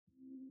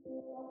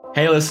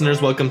Hey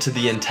listeners, welcome to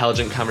the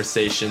Intelligent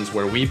Conversations,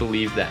 where we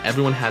believe that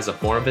everyone has a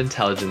form of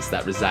intelligence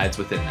that resides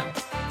within them.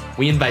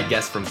 We invite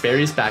guests from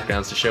various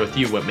backgrounds to share with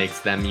you what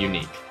makes them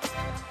unique.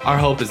 Our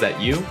hope is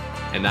that you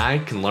and I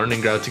can learn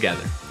and grow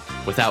together.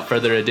 Without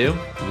further ado,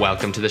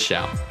 welcome to the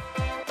show.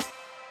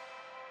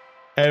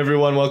 Hey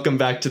everyone, welcome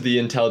back to the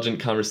Intelligent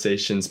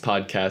Conversations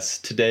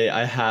podcast. Today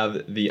I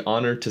have the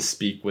honor to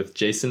speak with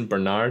Jason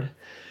Bernard.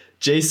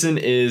 Jason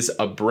is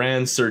a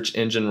brand search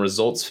engine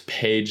results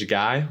page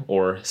guy,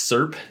 or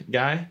SERP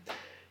guy.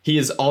 He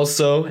is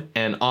also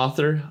an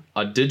author,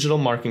 a digital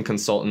marketing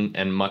consultant,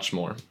 and much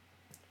more.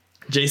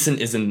 Jason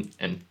is an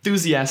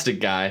enthusiastic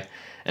guy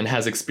and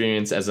has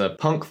experience as a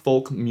punk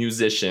folk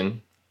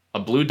musician, a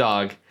blue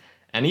dog,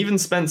 and even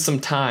spent some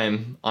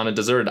time on a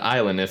deserted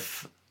island,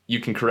 if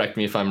you can correct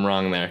me if I'm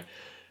wrong there.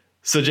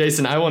 So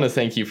Jason, I want to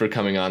thank you for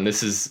coming on.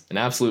 This is an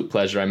absolute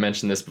pleasure. I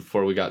mentioned this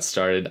before we got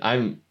started.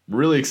 I'm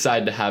really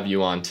excited to have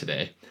you on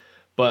today.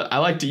 But I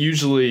like to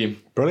usually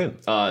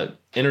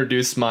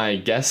introduce my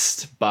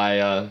guest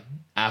by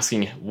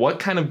asking what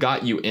kind of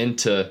got you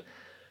into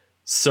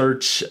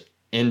search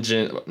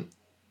engine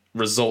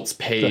results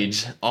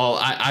page.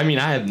 I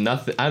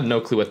have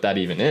no clue what that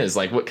even is.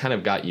 Like, what kind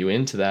of got you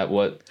into that?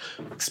 What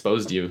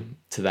exposed you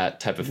to that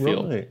type of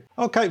field? Right.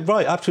 Okay,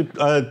 right. Actually,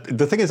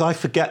 the thing is, I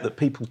forget that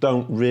people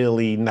don't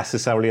really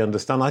necessarily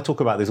understand. I talk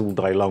about this all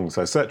day long.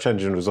 So search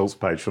engine results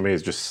page for me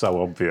is just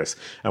so obvious.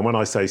 And when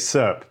I say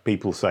SERP,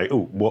 people say,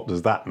 oh, what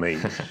does that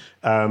mean?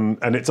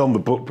 And it's on the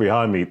book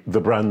behind me,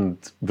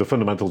 the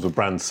fundamentals of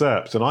brand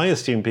SERPs. And I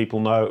assume people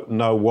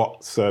know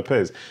what SERP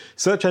is.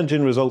 Search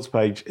engine results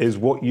page is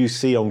what you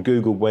see on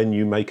Google when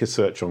you make a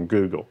search on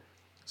Google.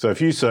 So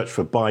if you search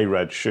for buy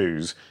red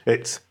shoes,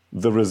 it's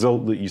the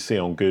result that you see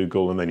on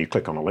Google, and then you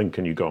click on a link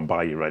and you go and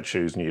buy your red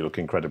shoes and you look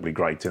incredibly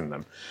great in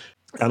them.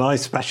 And I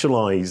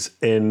specialize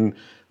in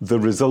the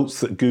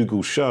results that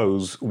Google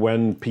shows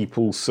when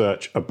people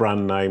search a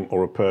brand name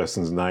or a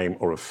person's name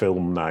or a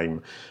film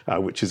name,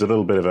 which is a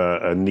little bit of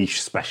a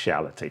niche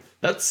speciality.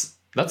 That's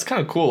kind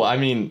of cool. I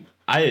mean,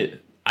 I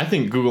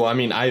think Google,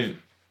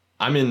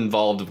 I'm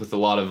involved with a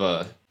lot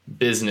of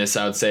business.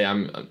 I would say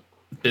I'm a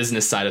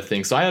business side of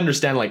things. So I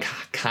understand like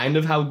kind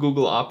of how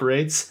Google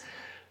operates.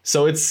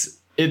 So it's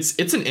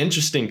an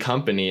interesting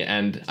company,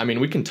 and I mean,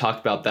 we can talk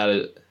about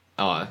that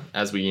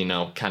as we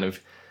kind of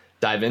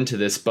dive into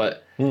this.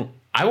 But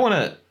I want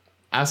to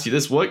ask you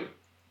this: what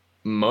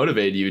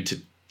motivated you to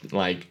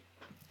like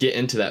get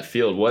into that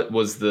field? What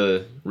was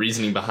the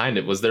reasoning behind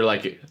it? Was there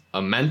like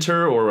a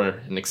mentor or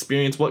an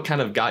experience? What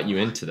kind of got you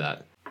into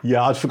that?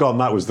 Yeah, I'd forgotten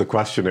that was the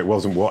question. It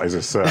wasn't what is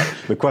a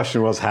SERP. The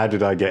question was, how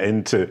did I get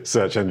into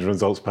search engine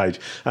results page?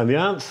 And the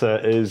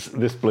answer is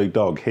this blue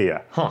dog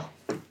here. Huh.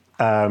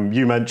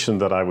 You mentioned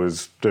that I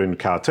was doing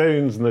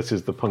cartoons, and this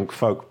is the punk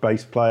folk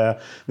bass player.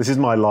 This is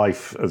my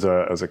life as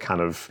a kind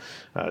of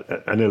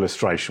an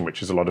illustration,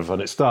 which is a lot of fun.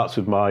 It starts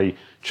with my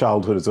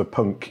childhood as a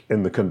punk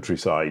in the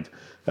countryside,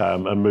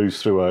 and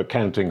moves through a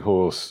counting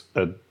horse,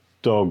 a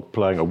dog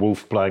playing, a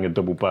wolf playing a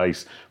double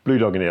bass, blue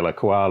dog and yellow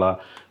koala,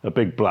 a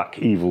big black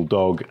evil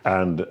dog,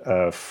 and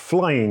a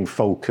flying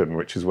falcon,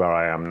 which is where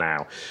I am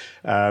now.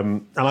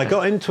 And I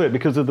got into it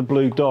because of the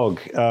blue dog.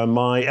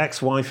 My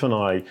ex-wife and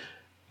I,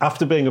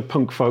 after being a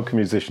punk folk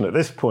musician at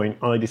this point,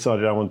 I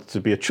decided I wanted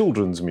to be a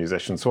children's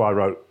musician. So I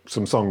wrote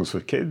some songs for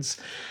kids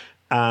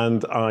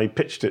and I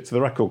pitched it to the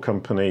record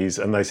companies,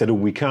 and they said, oh,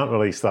 we can't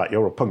release that.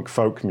 You're a punk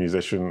folk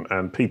musician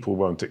and people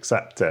won't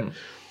accept it.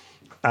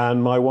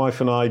 And my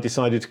wife and I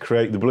decided to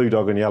create the Blue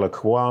Dog and Yellow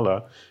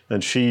Koala,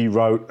 and she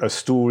wrote a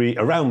story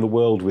around the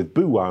world with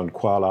Boo and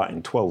Koala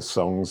in 12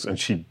 songs, and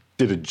she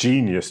did a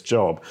genius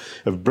job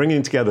of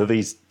bringing together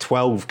these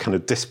 12 kind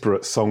of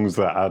disparate songs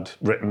that I'd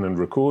written and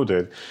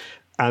recorded,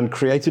 and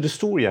created a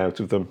story out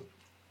of them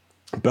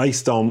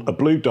based on a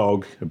blue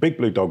dog, a big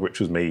blue dog, which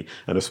was me,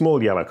 and a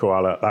small yellow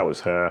koala, that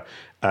was her.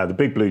 The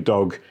big blue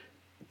dog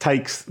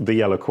takes the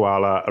yellow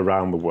koala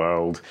around the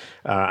world,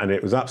 and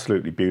it was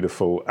absolutely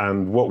beautiful.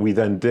 And what we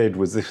then did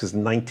was, this was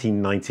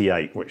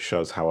 1998, which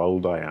shows how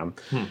old I am.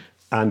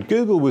 And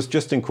Google was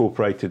just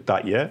incorporated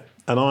that year,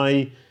 and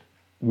I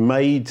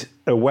made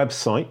a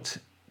website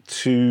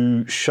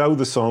to show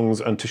the songs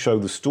and to show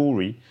the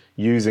story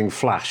using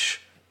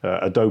Flash.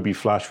 Adobe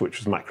Flash, which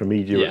was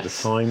Macromedia at the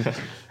time,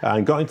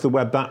 and got into the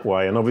web that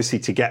way. And obviously,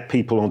 to get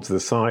people onto the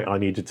site, I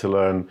needed to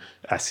learn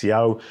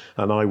SEO.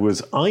 And I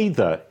was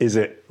either, is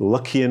it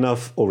lucky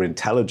enough or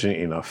intelligent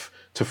enough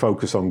to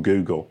focus on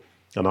Google?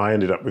 And I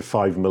ended up with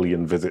 5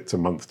 million visits a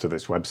month to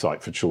this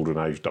website for children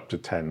aged up to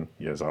 10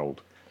 years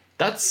old.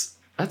 That's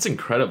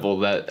incredible.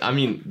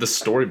 The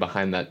story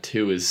behind that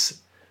too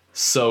is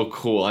so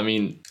cool. I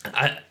mean,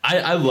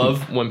 I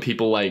love when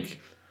people like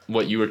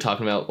what you were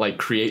talking about, like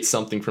create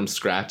something from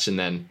scratch and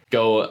then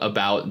go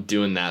about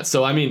doing that.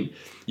 So, I mean,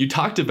 you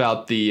talked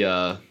about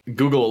the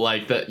Google,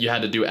 like that you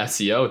had to do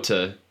SEO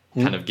to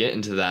kind of get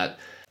into that.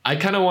 I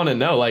kind of want to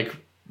know, like,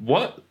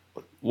 what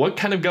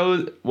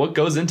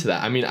goes into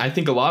that? I mean, I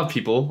think a lot of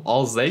people,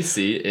 all they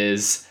see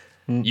is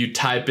you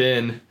type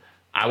in,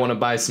 I want to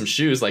buy some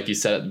shoes, like you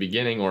said at the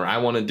beginning, or I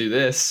want to do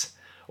this,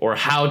 or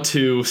how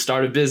to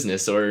start a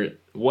business or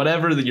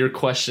whatever your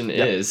question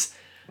is.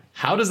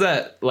 How does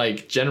that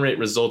like generate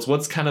results?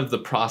 What's kind of the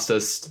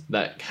process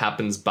that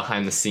happens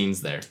behind the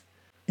scenes there?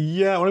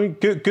 Yeah, well, I mean,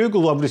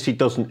 Google obviously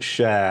doesn't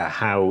share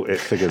how it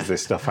figures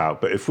this stuff out.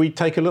 But if we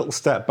take a little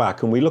step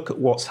back and we look at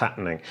what's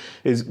happening,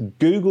 is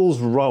Google's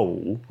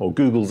role or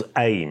Google's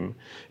aim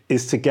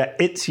is to get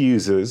its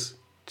users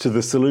to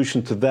the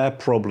solution to their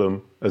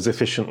problem as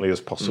efficiently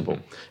as possible.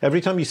 Every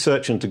time you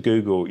search into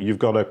Google, you've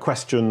got a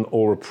question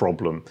or a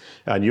problem,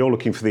 and you're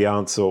looking for the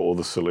answer or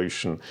the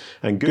solution.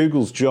 And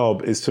Google's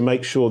job is to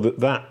make sure that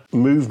that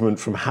movement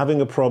from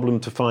having a problem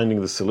to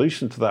finding the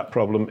solution to that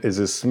problem is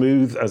as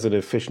smooth as and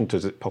efficient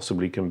as it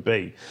possibly can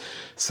be.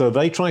 So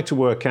they try to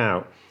work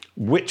out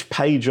which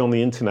page on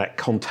the internet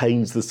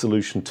contains the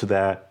solution to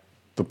the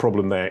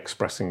problem they're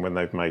expressing when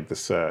they've made the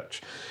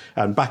search.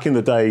 And back in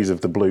the days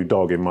of the Blue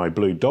Dog, in my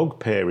Blue Dog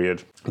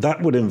period,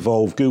 that would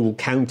involve Google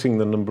counting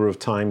the number of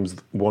times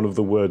one of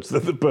the words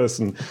that the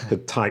person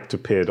had typed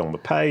appeared on the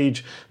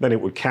page. Then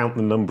it would count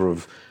the number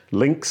of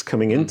links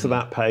coming into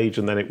that page,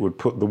 and then it would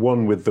put the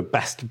one with the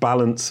best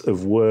balance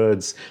of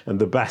words and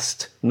the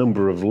best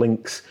number of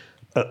links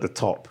at the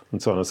top,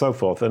 and so on and so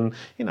forth. And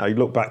you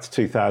look back to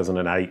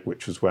 2008,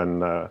 which was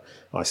when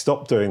I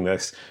stopped doing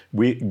this.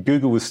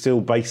 Google was still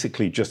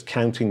basically just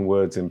counting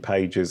words in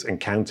pages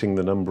and counting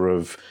the number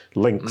of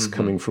links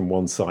coming from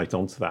one site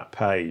onto that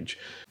page.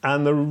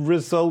 And the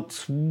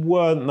results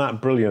weren't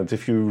that brilliant,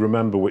 if you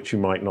remember, which you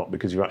might not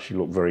because you actually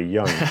look very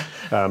young,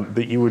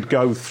 that you would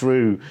go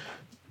through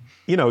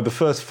the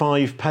first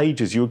 5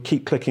 pages, you would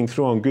keep clicking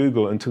through on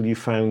Google until you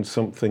found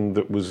something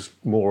that was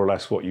more or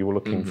less what you were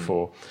looking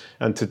for.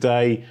 And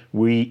today,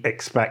 we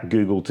expect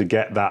Google to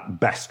get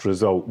that best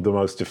result, the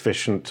most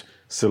efficient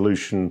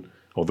solution,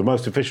 or the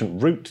most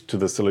efficient route to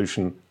the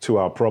solution to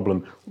our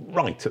problem,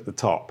 right at the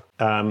top.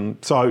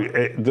 So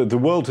the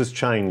world has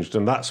changed,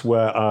 and that's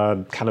where,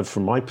 kind of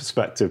from my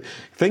perspective,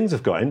 things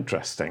have got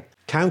interesting.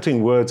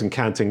 Counting words and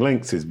counting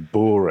links is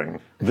boring.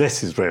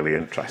 This is really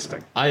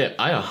interesting. I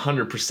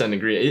 100%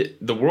 agree.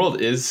 The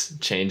world is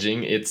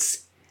changing.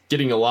 It's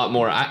getting a lot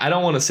more, I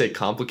don't want to say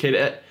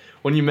complicated.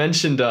 When you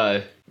mentioned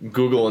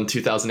Google in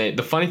 2008,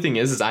 the funny thing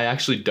is I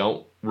actually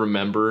don't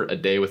remember a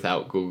day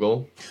without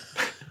Google.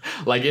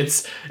 Like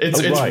it's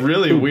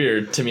really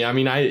weird to me. I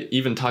mean, I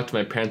even talked to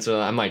my parents and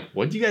I'm like,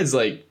 what do you guys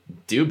like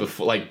do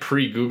before, like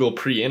pre-Google,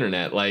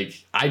 pre-internet?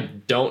 Like, I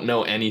don't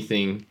know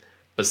anything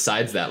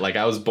besides that. Like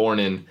I was born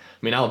in,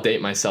 I'll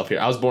date myself here.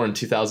 I was born in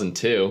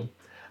 2002.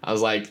 I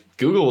was like,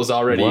 Google was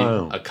already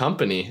a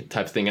company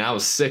type of thing. And I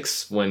was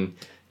 6 when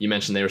you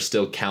mentioned they were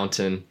still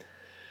counting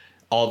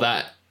all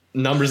that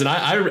numbers. And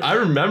I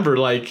remember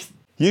like,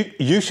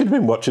 You should have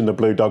been watching The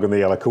Blue Dog and the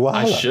Yellow Koala.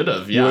 I should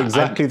have, yeah. You're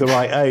exactly the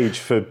right age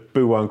for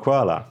Boo and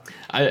Koala.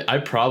 I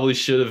probably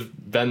should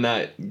have been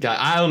that guy.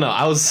 I don't know.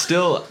 I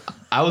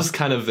was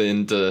kind of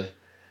into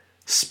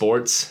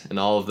sports and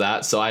all of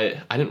that. So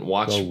I didn't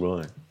watch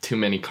too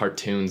many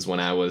cartoons when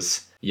I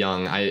was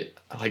young.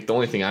 The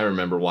only thing I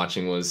remember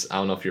watching was, I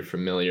don't know if you're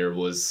familiar,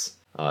 was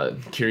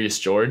Curious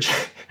George.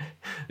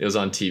 It was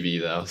on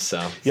TV though.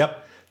 So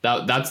yep.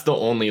 That's the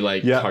only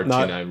cartoon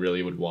I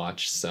really would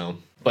watch. So.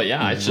 But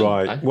yeah, I should.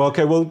 Right. Well,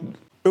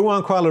 Boo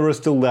and Koala are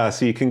still there,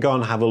 so you can go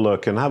and have a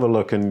look,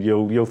 and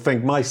you'll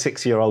think my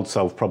 6-year-old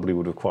self probably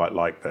would have quite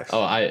liked this.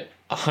 Oh, I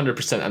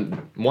 100%.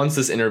 Once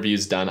this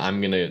interview's done, I'm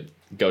gonna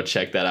go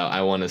check that out.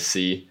 I want to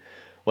see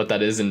what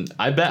that is, and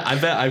I bet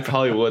I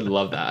probably would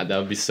love that. That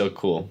would be so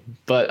cool.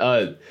 But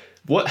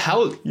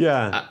how?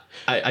 Yeah.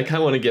 I kind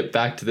of want to get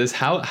back to this.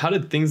 How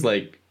did things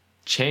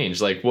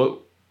change? Like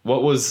what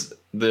was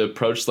the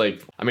approach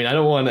like? I mean, I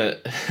don't want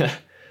to.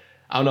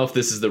 I don't know if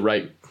this is the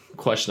right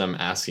question I'm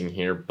asking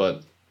here,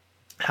 but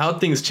how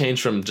things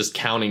change from just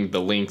counting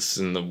the links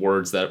and the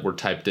words that were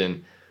typed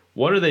in.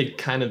 What are they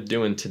kind of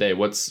doing today?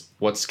 What's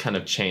kind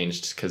of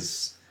changed?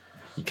 Because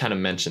you kind of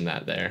mentioned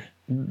that there.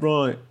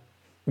 Right.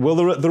 Well,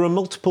 there are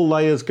multiple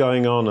layers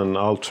going on, and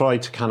I'll try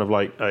to kind of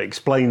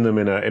explain them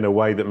in a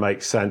way that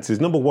makes sense.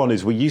 Number one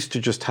is we used to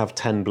just have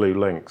 10 blue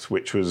links,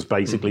 which was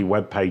basically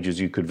web pages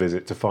you could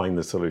visit to find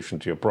the solution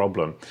to your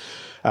problem.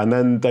 And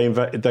then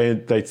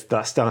they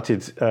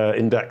started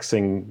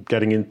indexing,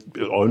 getting in,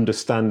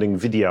 understanding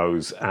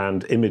videos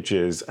and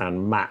images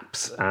and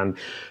maps, and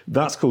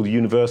that's called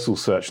universal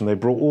search. And they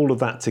brought all of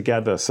that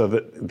together so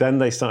that then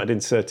they started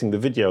inserting the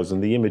videos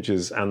and the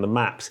images and the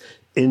maps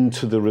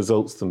into the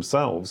results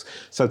themselves.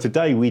 So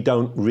today we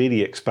don't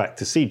really expect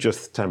to see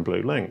just 10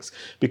 blue links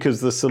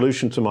because the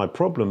solution to my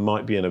problem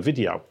might be in a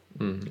video.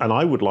 And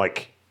I would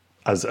like,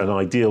 as an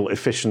ideal,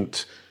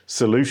 efficient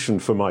solution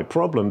for my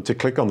problem, to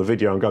click on the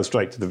video and go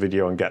straight to the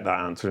video and get that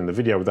answer in the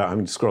video without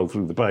having to scroll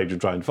through the page and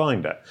try and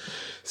find it.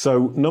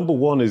 So number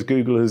one is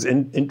Google has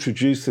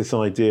introduced this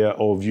idea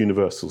of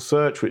universal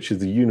search, which is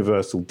the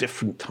universal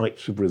different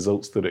types of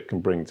results that it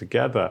can bring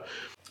together.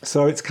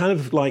 So it's kind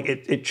of like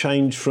it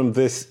changed from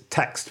this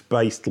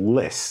text-based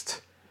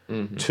list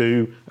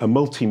to a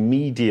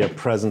multimedia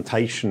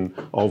presentation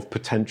of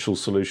potential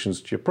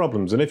solutions to your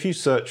problems. And if you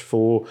search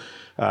for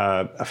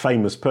a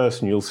famous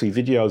person, you'll see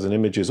videos and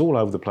images all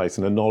over the place,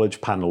 and a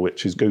knowledge panel,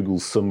 which is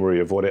Google's summary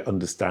of what it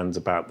understands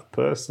about the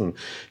person.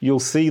 You'll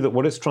see that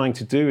what it's trying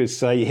to do is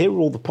say, here are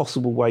all the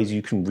possible ways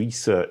you can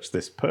research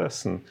this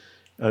person.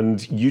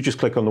 And you just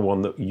click on the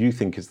one that you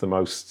think is the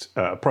most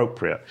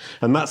appropriate.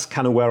 And that's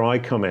kind of where I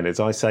come in, is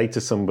I say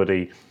to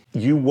somebody,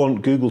 you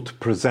want Google to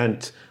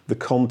present the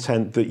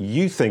content that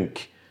you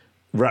think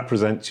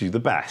represents you the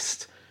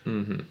best.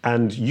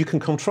 And you can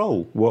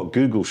control what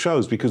Google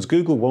shows, because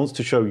Google wants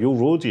to show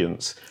your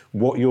audience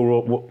what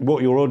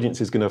your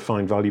audience is going to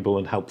find valuable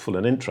and helpful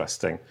and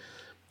interesting.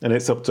 And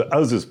it's up to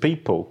us as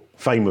people,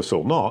 famous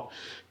or not,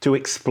 to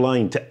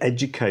explain, to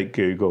educate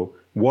Google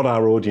what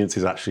our audience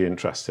is actually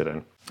interested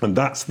in. And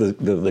that's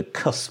the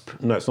cusp.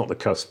 No, it's not the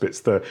cusp. It's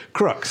the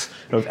crux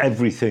of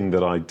everything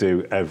that I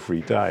do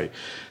every day.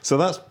 So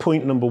that's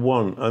point number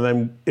one. And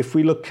then if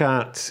we look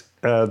at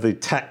the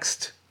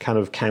text kind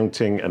of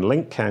counting and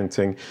link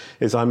counting,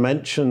 is I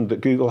mentioned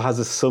that Google has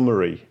a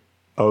summary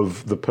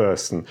of the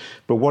person.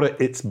 But what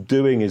it's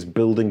doing is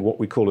building what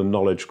we call a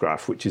knowledge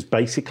graph, which is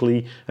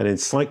basically an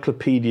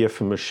encyclopedia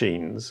for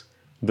machines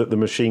that the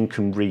machine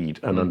can read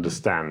and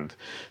understand.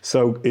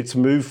 So it's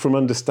moved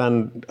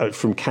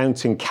from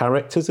counting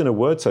characters in a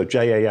word, so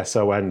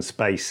JASON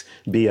space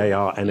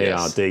BARNARD.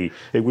 Yes.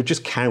 It would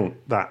just count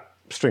that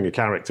string of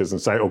characters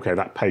and say, okay,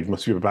 that page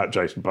must be about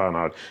Jason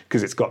Barnard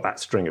because it's got that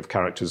string of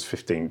characters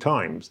 15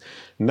 times.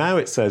 Now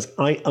it says,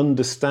 I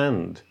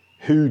understand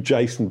who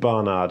Jason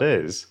Barnard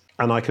is,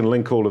 and I can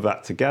link all of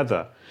that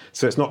together.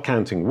 So it's not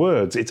counting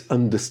words, it's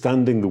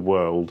understanding the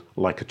world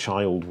like a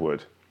child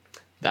would.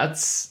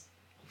 That's,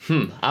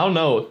 I don't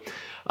know.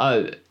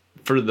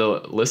 For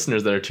the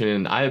listeners that are tuning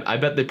in, I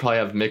bet they probably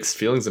have mixed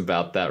feelings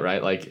about that,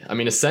 right? Like, I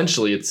mean,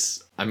 essentially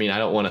I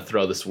don't want to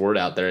throw this word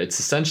out there.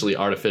 It's essentially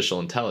artificial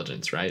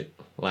intelligence, right?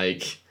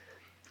 Like,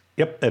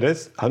 yep, it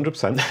is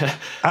 100%.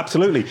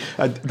 Absolutely.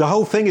 The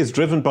whole thing is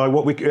driven by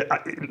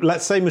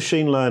let's say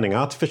machine learning,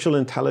 artificial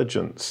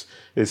intelligence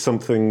is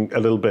something a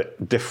little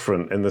bit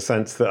different in the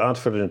sense that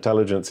artificial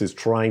intelligence is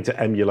trying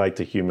to emulate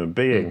a human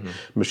being.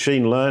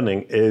 Machine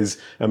learning is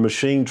a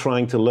machine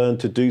trying to learn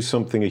to do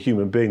something a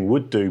human being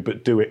would do,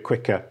 but do it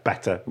quicker,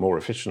 better, more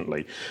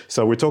efficiently.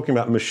 So we're talking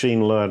about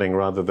machine learning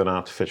rather than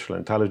artificial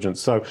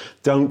intelligence. So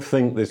don't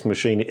think this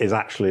machine is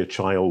actually a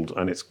child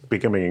and it's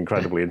becoming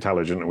incredibly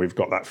intelligent and we've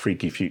got that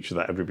freaky future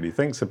that everybody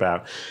thinks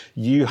about.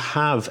 You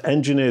have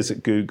engineers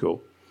at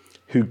Google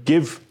who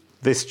give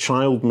this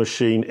child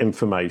machine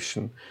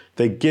information.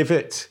 They give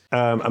it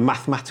a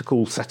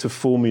mathematical set of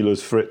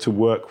formulas for it to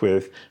work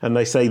with, and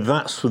they say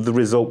that's the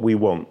result we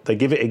want. They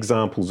give it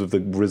examples of the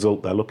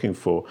result they're looking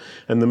for,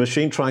 and the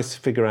machine tries to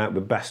figure out the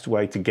best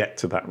way to get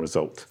to that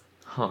result.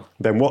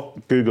 Then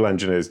what Google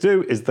engineers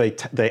do is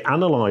they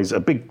analyze a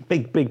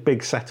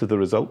big set of the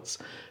results,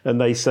 and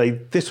they say,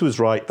 this was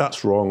right,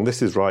 that's wrong,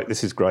 this is right,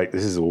 this is great,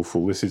 this is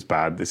awful, this is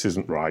bad, this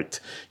isn't right,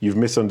 you've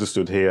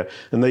misunderstood here,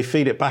 and they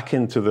feed it back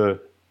into the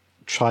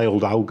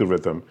child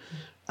algorithm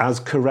as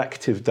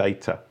corrective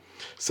data.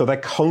 So they're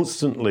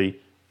constantly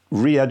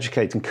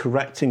re-educating,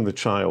 correcting the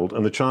child,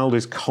 and the child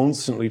is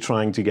constantly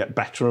trying to get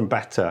better and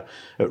better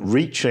at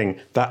reaching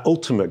that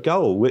ultimate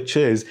goal, which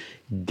is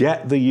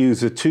get the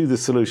user to the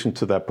solution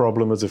to their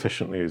problem as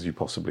efficiently as you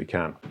possibly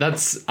can.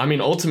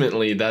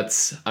 Ultimately,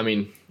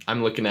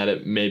 I'm looking at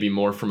it maybe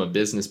more from a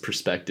business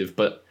perspective,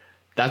 but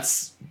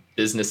that's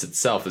business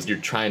itself, is you're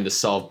trying to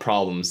solve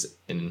problems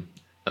in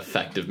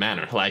effective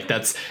manner.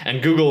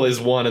 And Google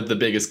is one of the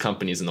biggest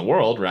companies in the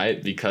world,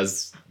 right?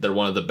 Because they're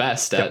one of the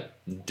best at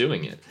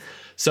doing it.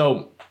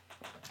 So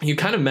you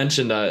kind of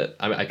mentioned, I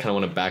kind of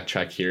want to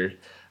backtrack here.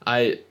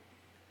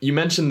 You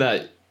mentioned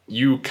that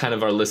you kind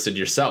of are listed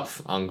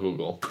yourself on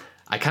Google.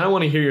 I kind of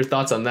want to hear your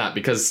thoughts on that,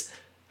 because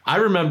I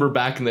remember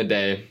back in the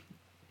day,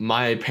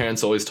 my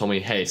parents always told me,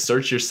 hey,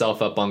 search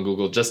yourself up on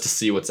Google just to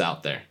see what's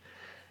out there.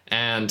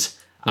 And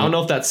I don't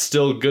know if that's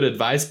still good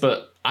advice,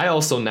 but I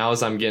also, now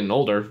as I'm getting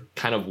older,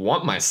 kind of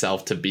want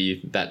myself to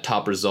be that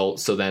top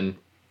result, so then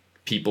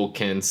people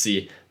can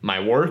see my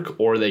work,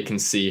 or they can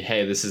see,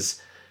 hey, this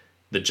is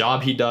the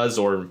job he does,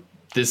 or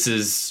this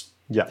is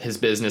his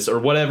business, or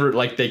whatever.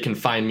 Like, they can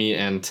find me,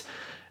 and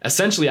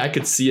essentially I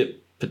could see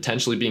it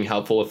potentially being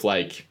helpful if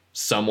like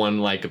someone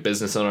like a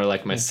business owner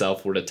like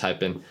myself were to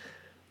type in,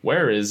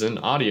 where is an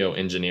audio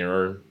engineer,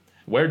 or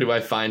where do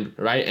I find,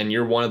 right? And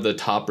you're one of the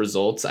top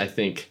results. I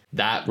think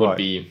that would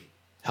be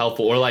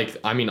helpful. Or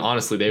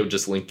honestly, they would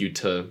just link you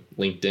to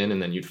LinkedIn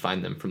and then you'd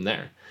find them from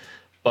there.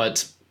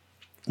 But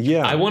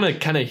I want to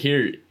kind of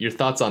hear your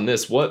thoughts on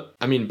this.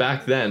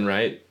 Back then,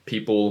 right?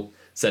 People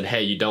said,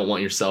 hey, you don't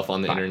want yourself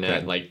on the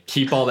internet, like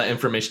keep all that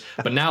information.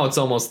 But now it's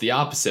almost the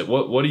opposite.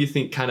 What do you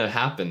think kind of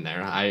happened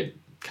there? I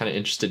kind of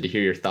interested to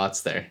hear your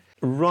thoughts there.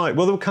 Right.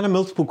 Well, there were kind of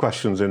multiple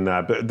questions in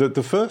there, but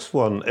the first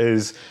one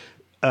is,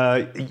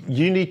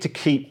 you need to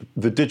keep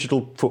the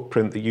digital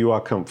footprint that you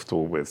are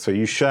comfortable with. So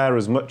you share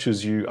as much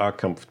as you are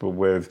comfortable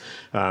with.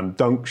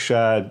 Don't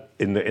share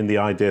in the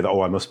idea that,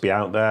 I must be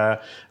out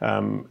there.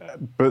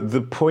 But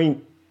the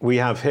point we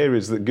have here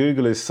is that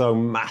Google is so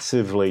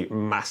massively,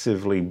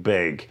 massively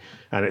big,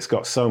 and it's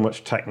got so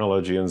much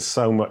technology and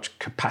so much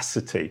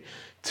capacity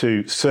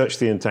to search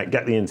the internet,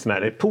 get the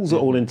internet. It pulls it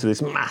all into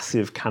this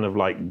massive kind of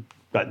like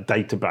that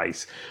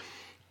database,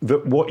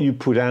 that what you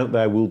put out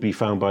there will be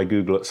found by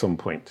Google at some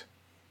point.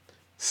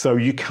 So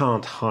you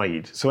can't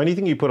hide. So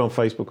anything you put on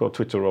Facebook or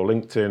Twitter or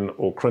LinkedIn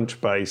or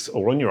Crunchbase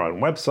or on your own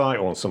website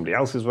or on somebody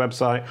else's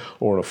website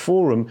or on a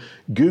forum,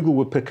 Google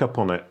will pick up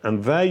on it.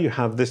 And there you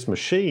have this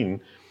machine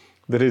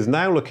that is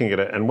now looking at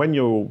it. And when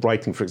you're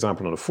writing, for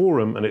example, on a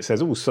forum and it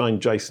says,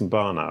 signed Jason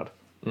Barnard,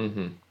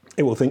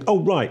 it will think,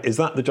 right, is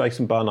that the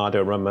Jason Barnard I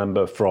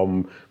remember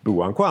from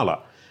Buwan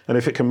Kuala? And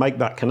if it can make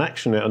that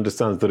connection, it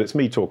understands that it's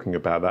me talking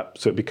about that.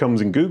 So it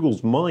becomes, in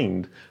Google's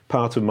mind,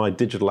 part of my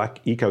digital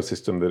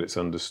ecosystem that it's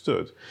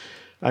understood.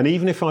 And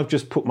even if I've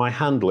just put my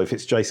handle, if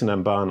it's Jason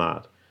M.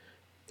 Barnard,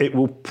 it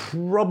will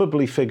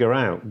probably figure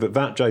out that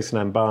that Jason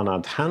M.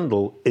 Barnard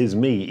handle is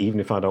me,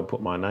 even if I don't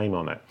put my name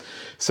on it.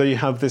 So you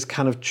have this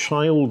kind of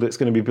child that's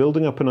going to be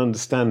building up an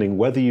understanding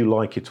whether you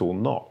like it or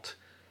not.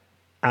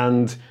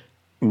 And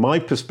my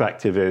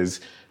perspective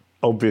is,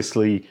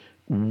 obviously,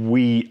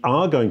 we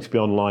are going to be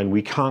online.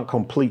 We can't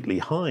completely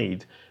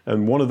hide.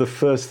 And one of the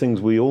first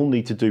things we all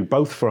need to do,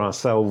 both for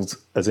ourselves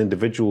as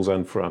individuals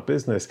and for our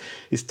business,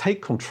 is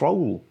take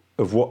control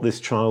of what this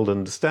child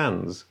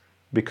understands.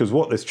 Because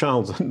what this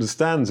child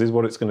understands is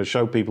what it's going to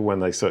show people when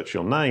they search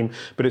your name,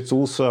 but it's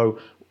also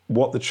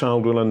what the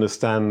child will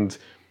understand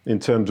in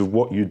terms of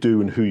what you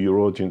do and who your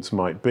audience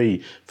might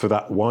be for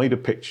that wider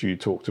picture you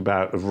talked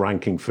about of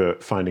ranking for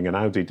finding an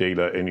Audi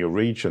dealer in your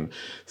region.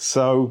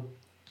 So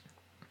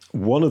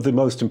one of the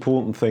most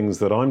important things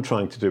that I'm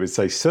trying to do is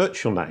say,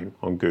 search your name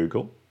on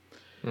Google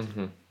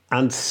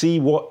and see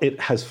what it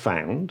has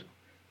found,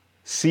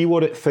 see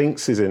what it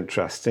thinks is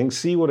interesting,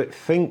 see what it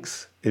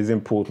thinks is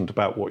important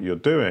about what you're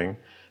doing,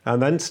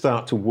 and then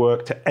start to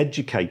work to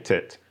educate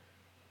it,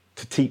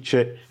 to teach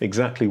it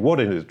exactly what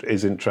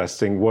is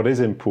interesting, what is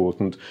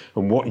important,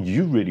 and what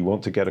you really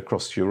want to get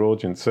across to your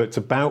audience. So it's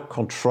about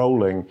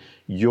controlling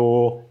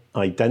your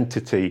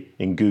identity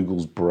in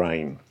Google's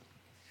brain.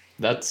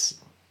 That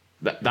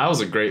was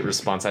a great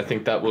response. I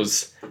think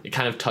it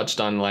kind of touched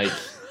on I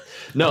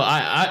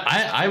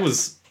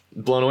was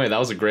blown away. That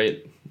was a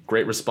great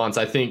response.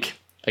 I think,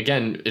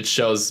 again, it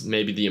shows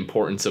maybe the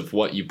importance of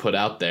what you put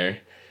out there.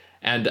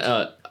 And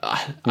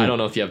I don't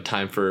know if you have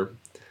time for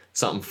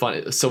something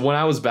funny. So when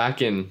I was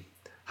back in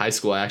high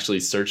school, I actually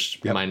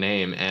searched my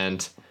name,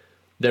 and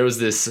there was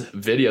this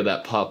video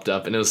that popped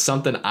up, and it was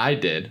something I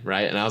did,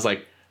 right? And I was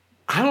like,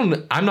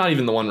 I'm not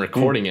even the one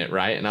recording it,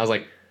 right? And I was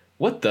like,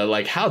 what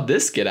how'd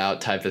this get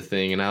out type of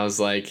thing? And I was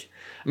like,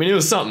 it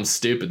was something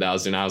stupid that I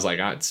was doing. I was like,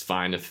 it's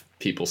fine if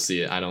people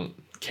see it. I don't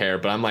care.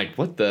 But I'm like,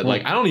 what the,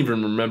 I don't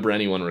even remember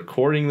anyone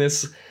recording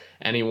this,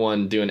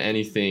 anyone doing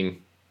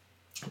anything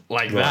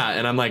like that.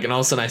 And I'm like, and all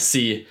of a sudden I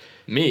see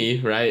me,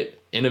 right,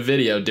 in a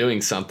video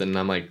doing something. And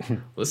I'm like, well,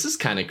 this is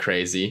kind of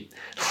crazy.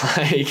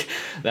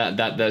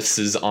 that this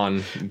is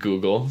on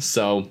Google.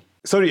 So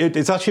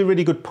it's actually a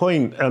really good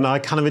point, and I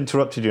kind of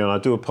interrupted you, and I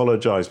do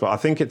apologize, but I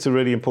think it's a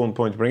really important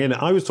point to bring in.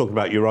 I was talking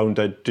about your own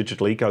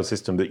digital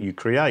ecosystem that you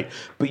create,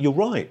 but you're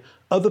right.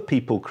 Other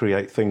people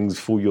create things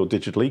for your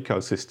digital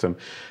ecosystem,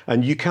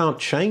 and you can't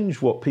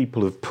change what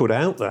people have put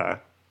out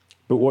there,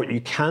 but what you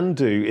can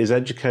do is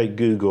educate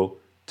Google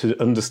to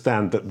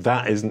understand that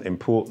that isn't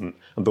important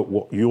and that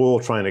what you're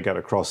trying to get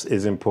across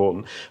is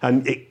important.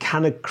 And it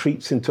kind of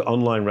creeps into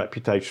online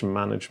reputation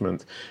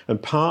management.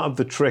 And part of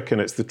the trick, and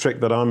it's the trick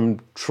that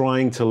I'm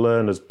trying to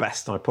learn as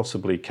best I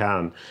possibly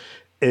can,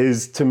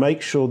 is to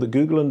make sure that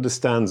Google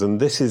understands, and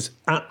this is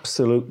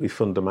absolutely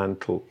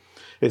fundamental,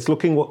 it's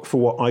looking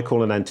for what I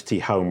call an entity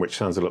home, which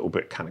sounds a little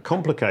bit kind of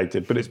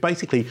complicated, but it's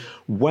basically,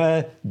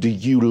 where do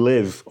you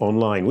live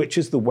online? Which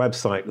is the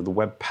website or the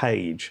web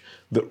page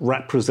that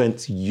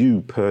represents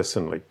you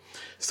personally?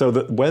 So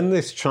that when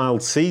this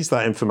child sees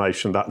that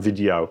information, that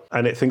video,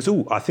 and it thinks,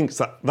 I think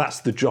that's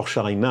the Josh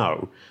I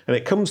know, and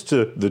it comes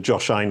to the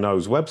Josh I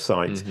Know's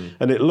website,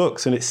 and it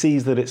looks and it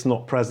sees that it's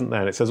not present there,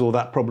 and it says,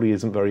 that probably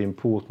isn't very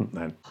important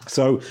then.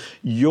 So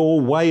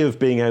your way of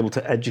being able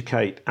to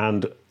educate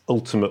and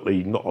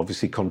ultimately not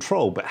obviously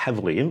control, but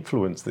heavily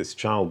influence this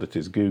child that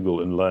is Google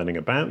and learning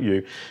about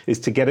you, is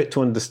to get it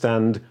to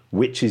understand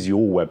which is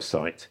your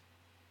website,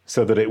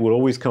 so that it will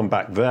always come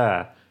back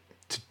there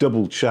to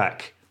double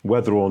check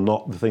whether or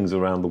not the things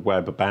around the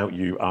web about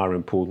you are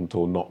important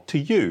or not to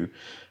you.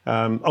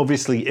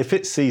 Obviously, if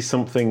it sees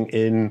something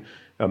in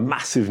a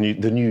massive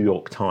the New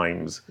York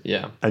Times,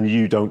 and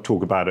you don't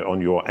talk about it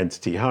on your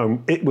entity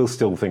home, it will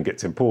still think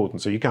it's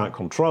important, so you can't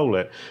control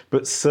it.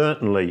 But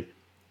certainly,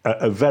 at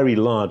a very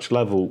large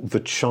level, the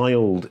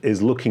child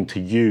is looking to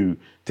you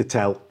to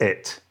tell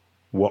it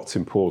what's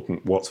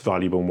important, what's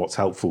valuable, and what's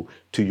helpful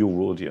to your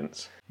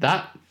audience.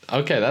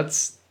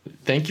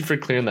 Thank you for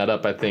clearing that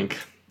up. I think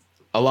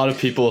a lot of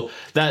people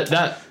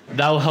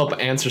that'll help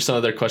answer some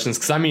of their questions.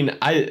 Because I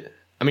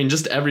mean,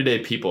 just everyday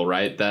people,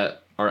 right,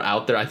 that are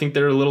out there, I think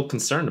they're a little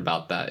concerned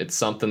about that. It's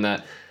something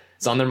that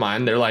it's on their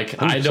mind. They're like,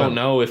 100%. I don't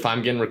know if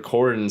I'm getting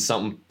recorded and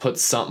something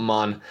puts something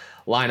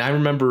online. I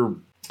remember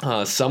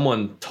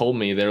someone told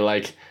me, they're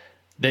like,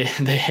 they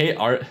hate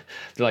art.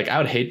 They're like, I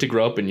would hate to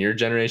grow up in your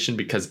generation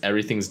because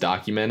everything's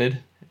documented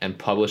and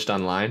published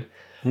online.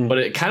 But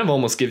it kind of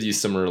almost gives you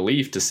some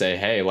relief to say,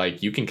 hey,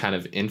 like, you can kind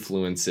of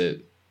influence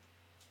it.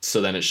 So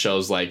then it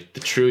shows like the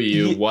true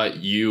you, what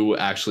you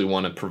actually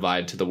want to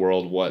provide to the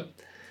world,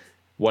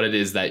 what it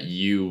is that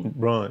you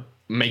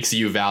makes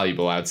you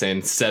valuable, I would say,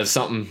 instead of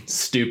something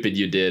stupid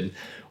you did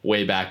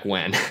way back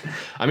when.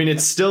 I mean,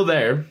 it's still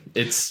there.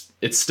 It's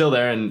still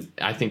there, and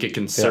I think it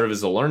can serve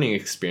as a learning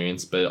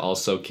experience, but it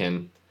also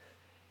can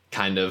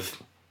kind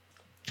of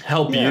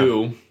help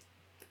you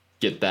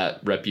get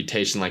that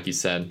reputation, like you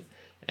said,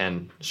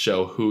 and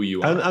show who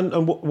you are.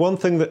 And one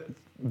thing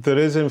that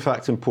is in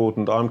fact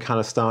important, I'm kind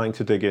of starting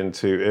to dig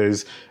into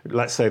is,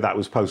 let's say that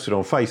was posted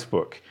on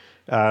Facebook.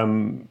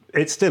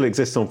 It still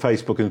exists on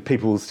Facebook and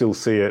people will still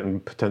see it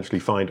and potentially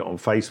find it on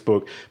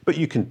Facebook, but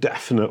you can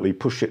definitely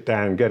push it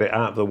down, get it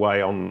out of the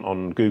way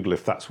on Google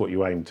if that's what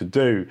you aim to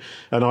do.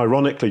 And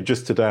ironically,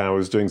 just today I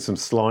was doing some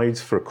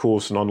slides for a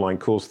course, an online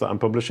course that I'm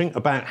publishing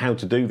about how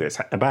to do this,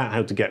 about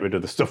how to get rid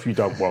of the stuff you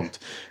don't want,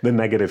 the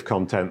negative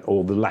content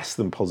or the less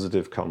than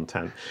positive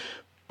content.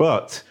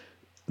 But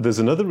there's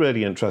another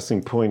really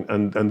interesting point,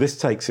 and this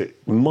takes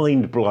it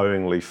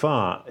mind-blowingly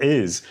far,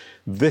 is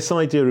this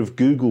idea of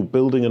Google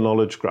building a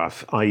knowledge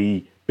graph,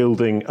 i.e.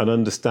 building an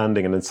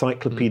understanding, an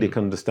encyclopedic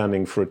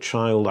understanding for a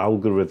child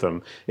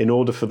algorithm, in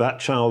order for that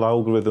child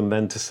algorithm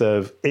then to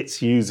serve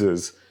its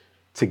users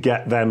to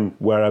get them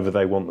wherever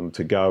they want them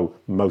to go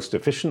most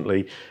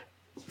efficiently.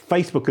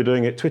 Facebook are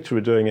doing it, Twitter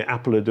are doing it,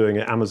 Apple are doing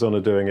it, Amazon are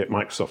doing it,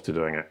 Microsoft are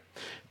doing it.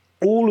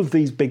 All of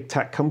these big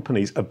tech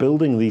companies are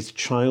building these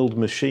child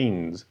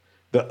machines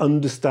that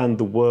understand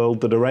the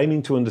world, that are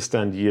aiming to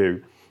understand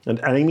you, and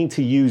aiming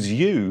to use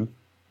you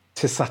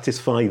to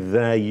satisfy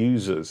their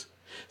users.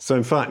 So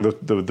in fact,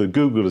 the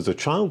Google as a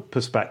child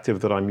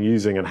perspective that I'm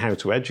using and how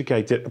to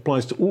educate it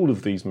applies to all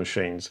of these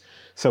machines.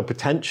 So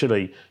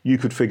potentially you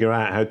could figure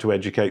out how to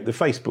educate the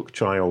Facebook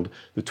child,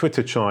 the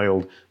Twitter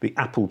child, the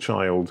Apple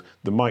child,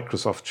 the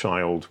Microsoft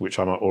child, which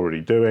I'm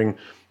already doing,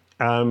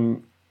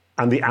 and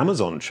the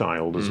Amazon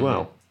child as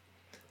well.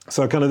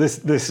 So kind of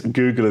this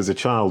Google as a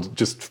child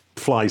just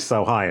flies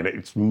so high, and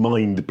it's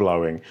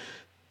mind-blowing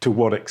to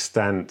what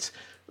extent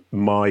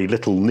my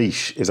little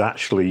niche is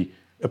actually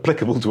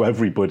applicable to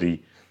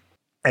everybody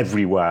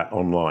everywhere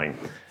online.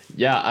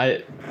 Yeah,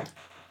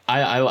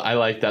 I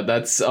like that.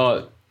 That's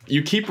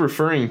you keep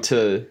referring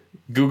to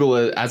Google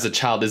as a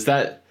child. Is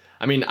that,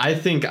 I mean, I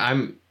think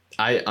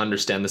I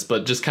understand this,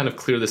 but just kind of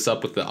clear this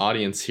up with the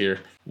audience here.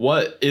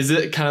 What is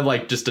it, kind of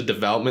like just a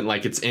development,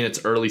 like it's in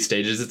its early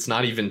stages, it's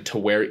not even to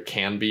where it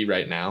can be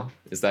right now?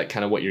 Is that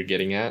kind of what you're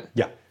getting at?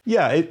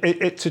 Yeah,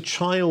 it's a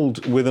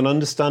child with an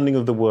understanding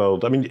of the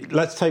world. I mean,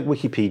 let's take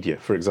Wikipedia,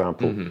 for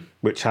example,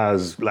 which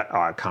has,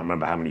 I can't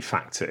remember how many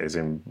facts it is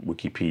in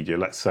Wikipedia,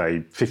 let's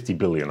say 50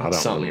 billion, I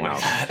don't really know.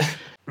 That.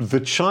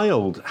 The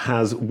child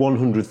has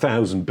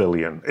 100,000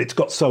 billion. It's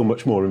got so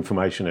much more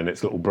information in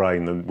its little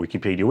brain than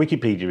Wikipedia.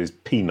 Wikipedia is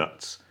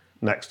peanuts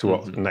next to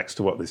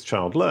what this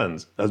child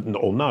learns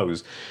or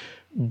knows.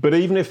 But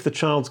even if the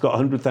child's got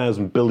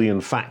 100,000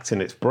 billion facts in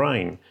its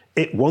brain,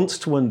 it wants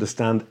to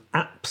understand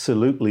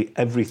absolutely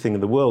everything in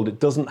the world. It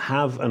doesn't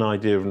have an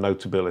idea of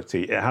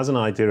notability. It has an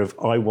idea of,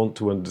 I want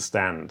to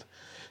understand.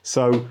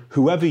 So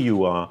whoever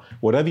you are,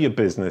 whatever your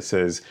business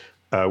is,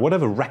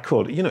 whatever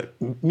record,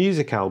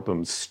 music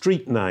albums,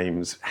 street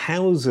names,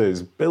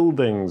 houses,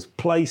 buildings,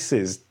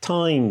 places,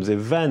 times,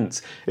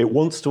 events, it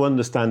wants to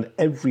understand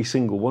every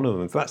single one of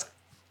them. So that's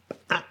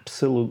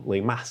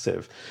absolutely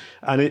massive.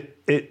 And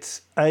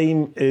its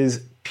aim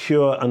is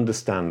pure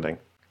understanding.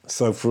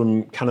 So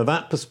from kind of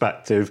that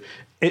perspective,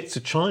 it's a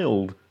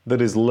child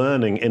that is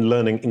learning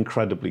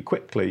incredibly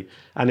quickly.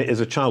 And it is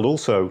a child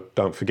also,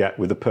 don't forget,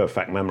 with a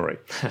perfect memory.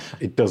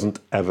 It doesn't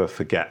ever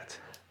forget.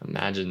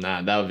 Imagine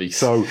that. That would be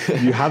so.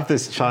 You have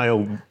this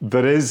child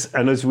that is,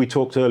 and as we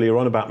talked earlier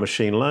on about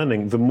machine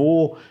learning, the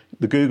more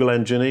the Google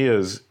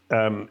engineers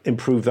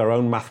improve their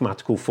own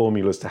mathematical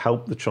formulas to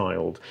help the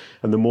child,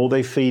 and the more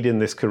they feed in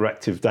this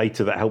corrective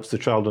data that helps the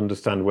child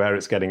understand where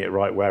it's getting it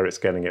right, where it's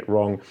getting it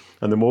wrong,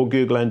 and the more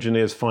Google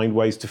engineers find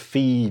ways to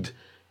feed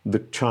the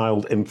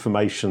child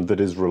information that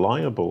is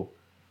reliable,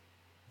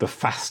 the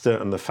faster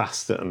and the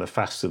faster and the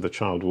faster the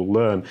child will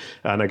learn.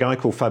 And a guy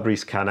called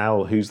Fabrice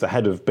Canel, who's the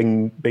head of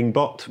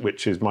BingBot,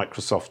 which is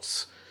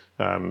Microsoft's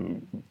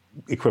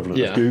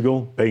equivalent of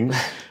Google, Bing,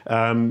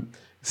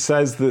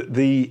 says that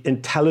the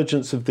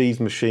intelligence of these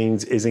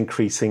machines is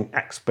increasing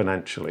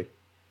exponentially.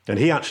 And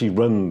he actually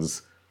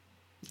runs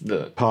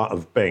the part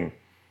of Bing.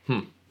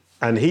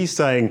 And he's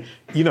saying,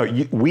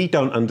 we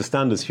don't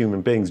understand as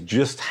human beings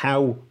just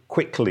how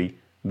quickly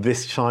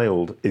this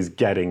child is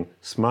getting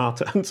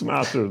smarter and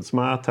smarter and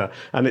smarter,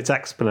 and it's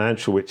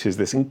exponential, which is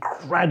this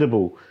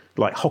incredible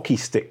like hockey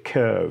stick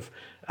curve.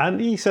 And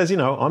he says,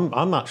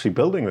 I'm actually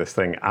building this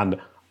thing, and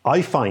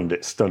I find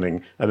it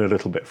stunning and a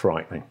little bit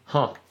frightening.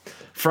 Huh.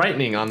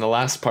 Frightening on the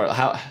last part.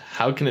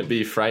 How can it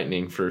be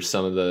frightening for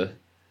some of the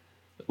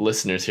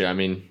listeners here? I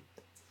mean,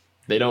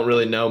 they don't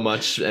really know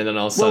much, and then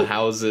also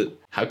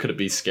how could it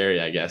be scary,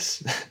 I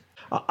guess?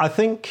 I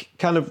think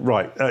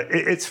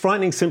it's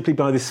frightening simply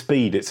by the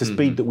speed. It's a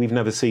speed that we've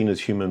never seen as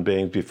human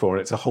beings before,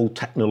 and it's a whole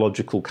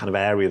technological kind of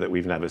area that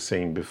we've never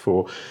seen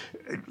before.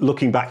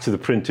 Looking back to the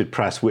printed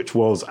press, which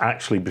was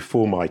actually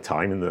before my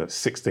time in the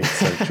 16th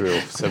century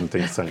or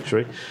 17th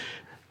century,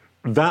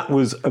 that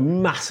was a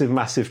massive,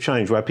 massive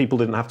change where people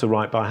didn't have to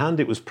write by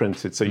hand. It was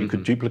printed, so you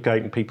could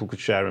duplicate and people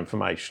could share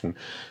information.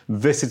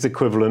 This is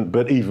equivalent,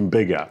 but even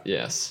bigger.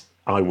 Yes.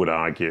 I would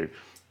argue.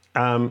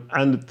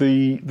 And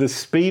the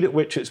speed at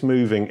which it's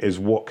moving is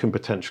what can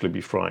potentially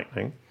be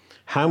frightening.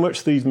 How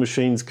much these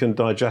machines can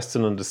digest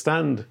and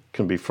understand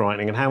can be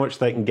frightening, and how much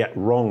they can get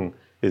wrong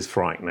is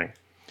frightening.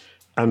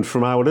 And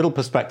from our little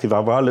perspective,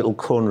 of our little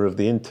corner of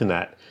the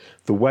internet,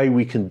 the way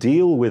we can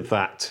deal with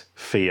that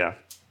fear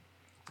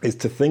is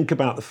to think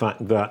about the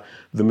fact that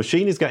the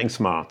machine is getting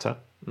smarter.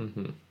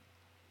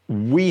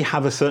 We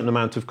have a certain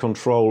amount of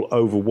control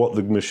over what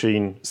the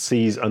machine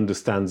sees,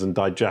 understands, and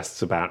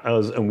digests about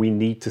us, and we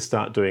need to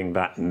start doing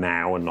that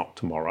now and not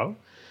tomorrow.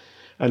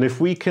 And if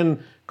we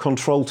can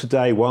control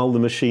today while the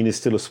machine is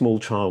still a small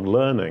child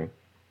learning,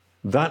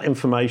 that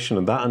information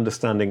and that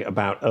understanding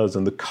about us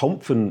and the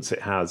confidence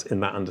it has in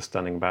that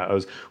understanding about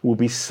us will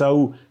be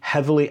so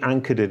heavily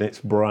anchored in its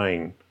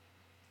brain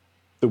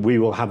that we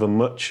will have a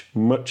much,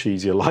 much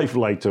easier life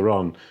later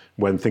on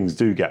when things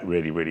do get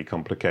really, really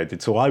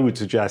complicated. So I would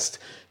suggest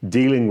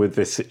dealing with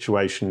this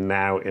situation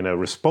now in a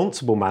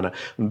responsible manner,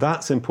 and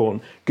that's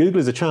important. Google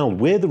is a child.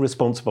 We're the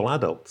responsible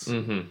adults.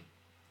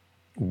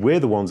 We're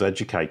the ones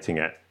educating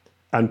it.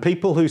 And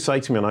people who say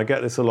to me, and I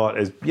get this a lot,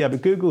 is, yeah,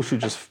 but Google should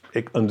just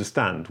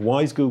understand.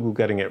 Why is Google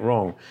getting it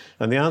wrong?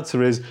 And the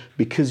answer is,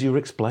 because you're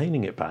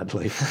explaining it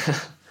badly.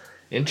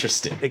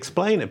 Interesting.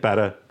 Explain it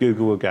better,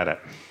 Google will get it.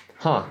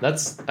 Huh,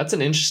 that's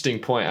an interesting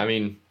point. I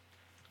mean,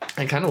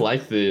 I kind of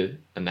like the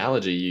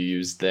analogy you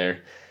used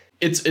there.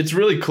 It's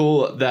really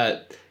cool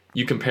that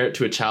you compare it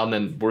to a child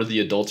and then we're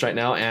the adults right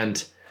now.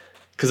 And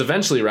because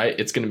eventually, right,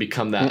 it's going to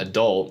become that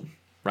adult,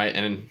 right?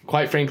 And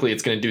quite frankly,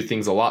 it's going to do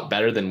things a lot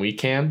better than we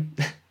can.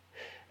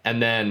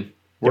 And then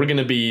we're going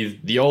to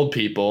be the old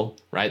people,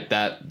 right,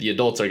 that the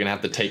adults are going to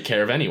have to take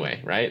care of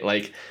anyway, right?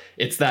 Like,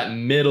 it's that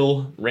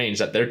middle range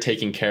that they're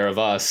taking care of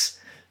us.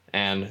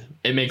 And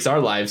it makes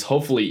our lives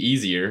hopefully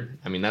easier.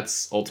 I mean,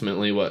 that's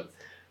ultimately what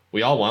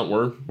we all want.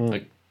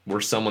 We're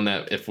someone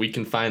that if we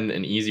can find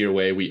an easier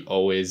way, we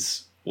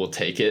always will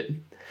take it.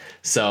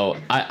 So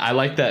I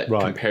like that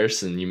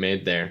comparison you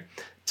made there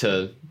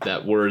to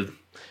that we're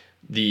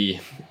the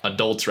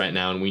adults right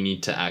now and we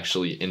need to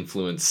actually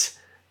influence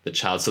the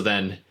child. So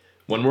then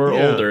when we're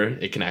older,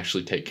 it can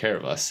actually take care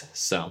of us.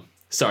 So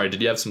sorry,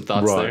 did you have some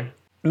thoughts there?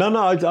 No,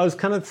 I was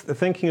kind of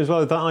thinking as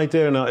well, that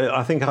idea, and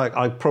I think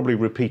I probably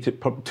repeat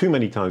it too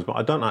many times, but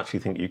I don't actually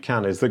think you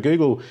can, is that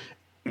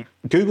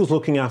Google's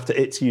looking after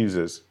its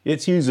users.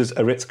 Its users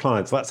are its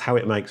clients. That's how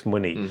it makes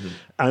money.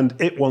 And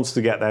it wants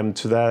to get them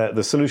to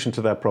the solution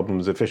to their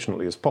problems as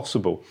efficiently as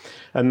possible.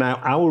 And now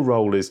our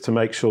role is to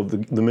make sure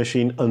the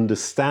machine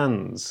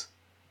understands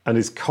and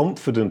is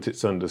confident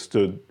it's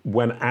understood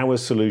when our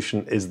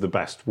solution is the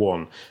best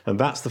one. And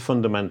that's the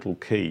fundamental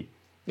key.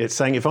 It's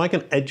saying, if I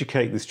can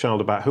educate this child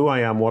about who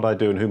I am, what I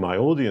do, and who my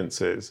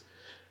audience is,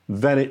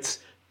 then it's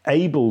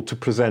able to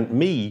present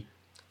me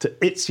to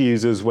its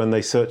users when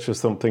they search for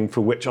something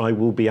for which I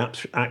will be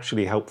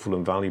actually helpful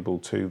and valuable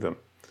to them.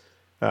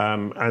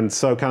 And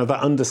so kind of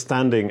that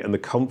understanding and the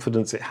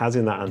confidence it has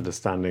in that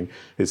understanding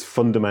is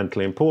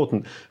fundamentally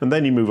important. And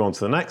then you move on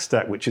to the next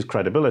step, which is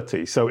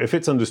credibility. So if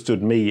it's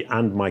understood me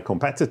and my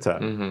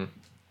competitor,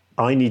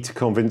 I need to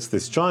convince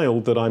this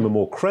child that I'm a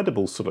more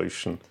credible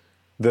solution.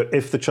 That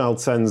if the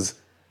child sends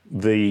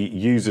the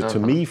user to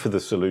me for the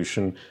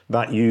solution,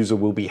 that user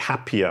will be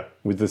happier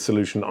with the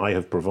solution I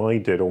have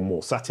provided or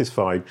more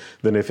satisfied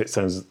than if it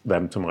sends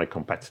them to my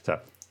competitor.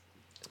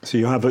 So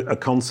you have a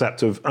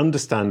concept of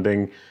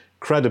understanding,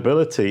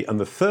 credibility, and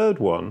the third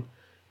one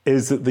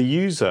is that the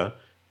user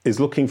is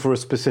looking for a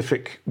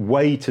specific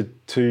way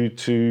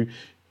to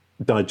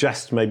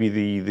digest maybe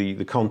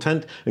the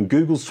content, and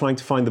Google's trying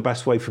to find the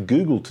best way for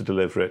Google to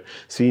deliver it.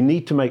 So you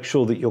need to make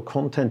sure that your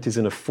content is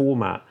in a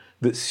format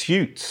that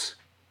suits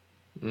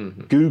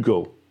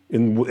Google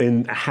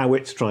in how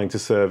it's trying to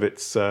serve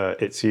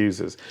its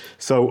users.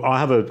 So I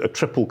have a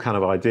triple kind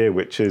of idea,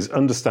 which is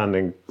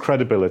understanding,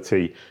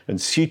 credibility, and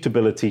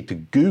suitability to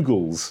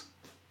Google's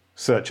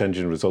search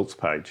engine results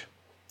page.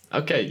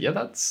 Okay, yeah,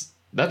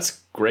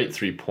 that's great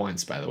 3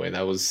 points, by the way.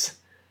 That was,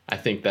 I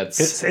think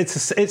that's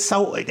it's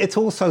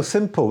all so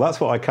simple. That's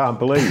what I can't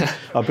believe.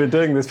 I've been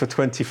doing this for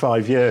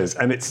 25 years,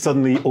 and it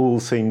suddenly all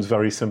seems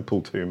very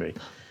simple to me.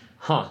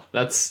 Huh?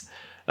 That's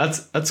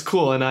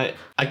cool, and I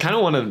kind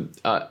of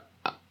want to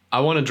I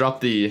want to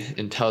drop the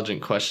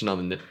intelligent question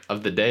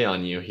of the day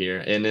on you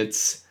here, and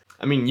it's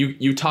I mean,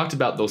 you talked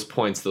about those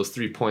points, those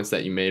 3 points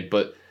that you made,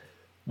 but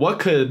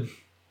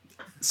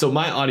so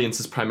my audience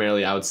is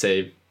primarily, I would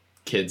say,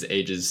 kids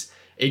ages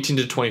 18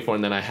 to 24,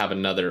 and then I have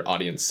another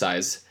audience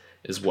size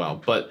as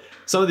well. But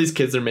some of these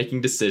kids are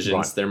making decisions.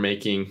 Right. They're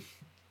making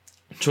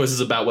choices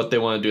about what they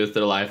want to do with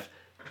their life,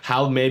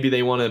 how maybe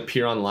they want to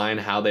appear online,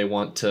 how they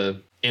want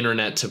to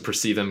internet to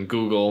perceive them,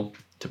 Google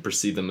to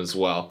perceive them as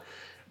well.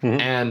 Mm-hmm.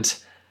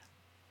 And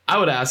I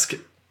would ask,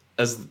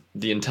 as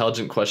the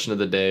intelligent question of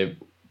the day,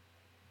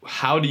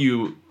 how do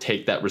you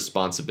take that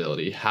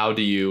responsibility? How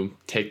do you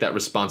take that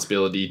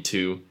responsibility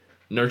to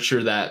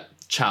nurture that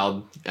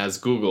child as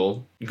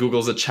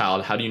Google's a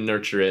child? How do you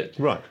nurture it,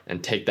 right,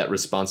 and take that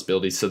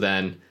responsibility so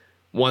then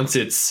once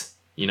it's,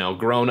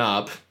 grown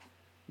up,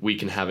 we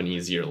can have an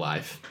easier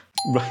life?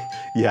 Right.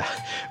 Yeah.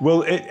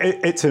 Well,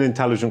 it's an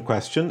intelligent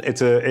question.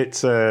 It's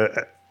an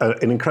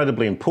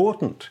incredibly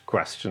important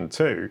question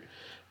too,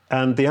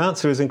 and the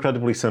answer is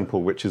incredibly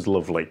simple, which is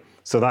lovely.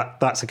 So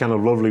that's a kind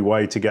of lovely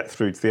way to get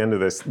through to the end of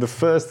this. The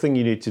first thing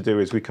you need to do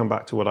is, we come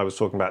back to what I was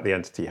talking about, the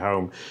entity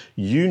home.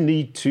 You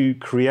need to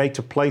create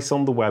a place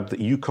on the web that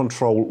you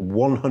control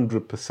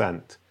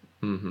 100%,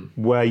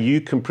 where you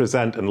can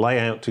present and lay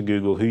out to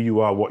Google who you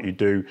are, what you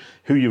do,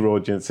 who your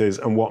audience is,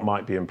 and what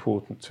might be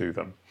important to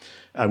them.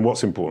 And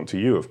what's important to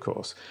you, of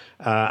course.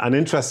 And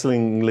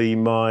interestingly,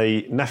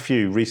 my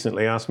nephew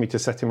recently asked me to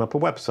set him up a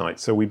website.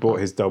 So we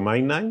bought his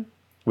domain name,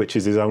 which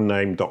is his own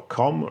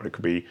name.com, or it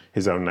could be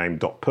his own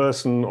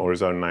name.person, or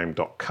his own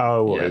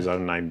name.co, or his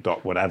own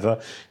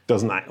name.whatever.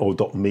 Or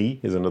 .me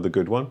is another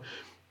good one.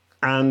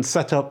 And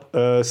set up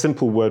a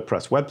simple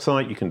WordPress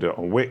website. You can do it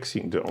on Wix,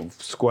 you can do it on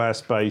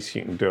Squarespace,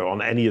 you can do it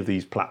on any of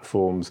these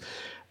platforms.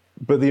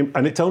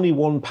 And it's only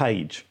one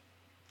page.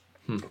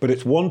 But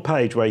it's one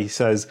page where he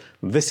says,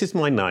 this is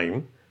my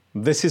name,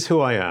 this is who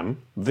I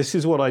am, this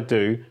is what I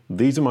do,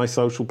 these are my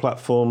social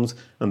platforms,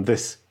 and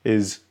this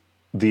is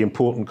the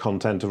important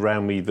content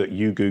around me that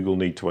you, Google,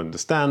 need to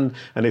understand.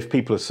 And if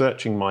people are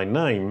searching my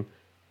name,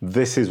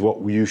 this is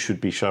what you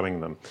should be showing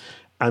them.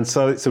 And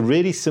so it's a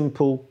really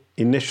simple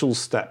initial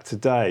step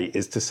today,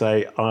 is to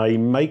say, I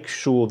make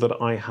sure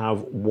that I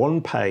have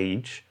one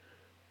page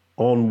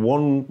on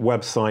one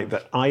website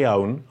that I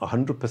own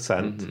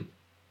 100%,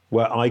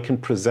 where I can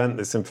present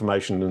this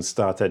information and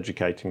start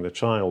educating the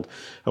child.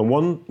 And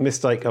one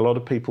mistake a lot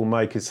of people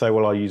make is say,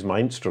 well, I use my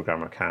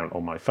Instagram account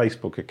or my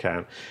Facebook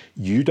account.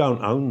 You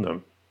don't own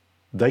them.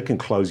 They can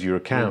close your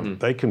account.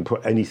 They can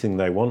put anything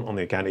they want on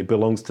the account. It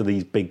belongs to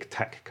these big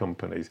tech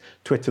companies.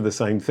 Twitter, the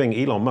same thing.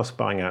 Elon Musk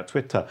buying out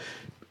Twitter.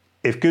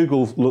 If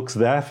Google looks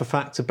there for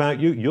facts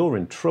about you, you're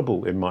in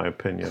trouble, in my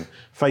opinion.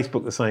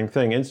 Facebook, the same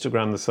thing.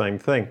 Instagram, the same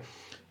thing.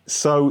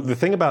 So the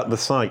thing about the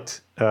site,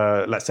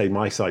 let's say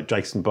my site,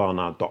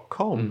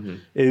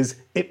 jasonbarnard.com, is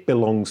it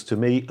belongs to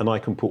me, and I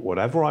can put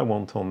whatever I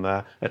want on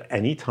there at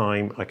any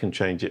time. I can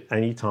change it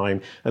any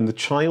time. And the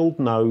child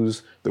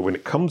knows that when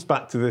it comes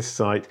back to this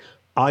site,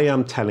 I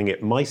am telling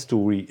it my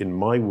story in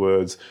my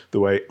words, the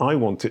way I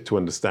want it to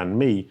understand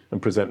me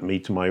and present me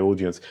to my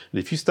audience. And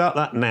if you start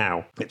that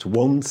now, it's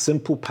one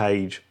simple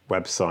page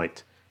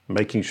website,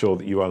 making sure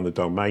that you own the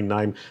domain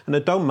name. And a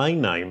domain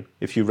name,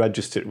 if you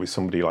register it with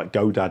somebody like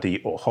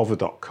GoDaddy or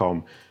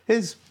Hover.com,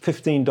 is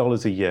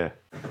 $15 a year.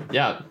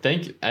 Yeah,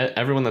 thank you.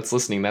 Everyone that's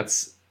listening,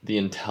 that's the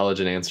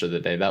intelligent answer of the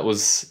day. That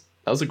was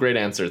a great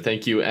answer.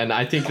 Thank you. And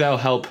I think that'll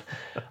help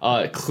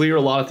clear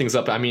a lot of things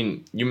up. I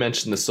mean, you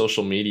mentioned the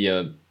social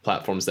media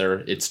platforms there.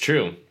 It's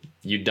true.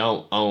 You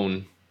don't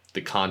own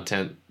the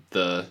content,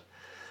 the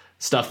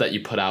stuff that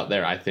you put out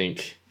there. I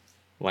think,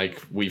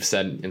 like we've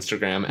said,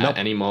 Instagram at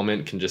any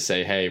moment can just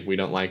say, hey, we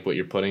don't like what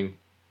you're putting,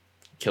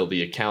 kill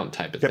the account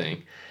type of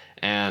thing.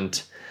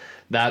 And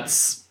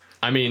that's,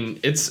 I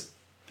mean, it's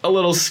a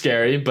little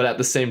scary, but at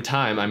the same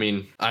time, I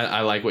mean,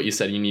 I like what you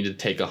said. You need to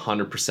take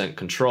 100%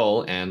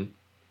 control and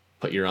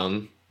put your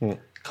own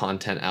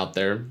content out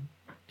there,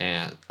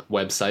 and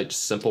website,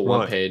 just simple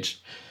one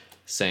page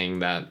saying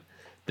that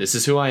this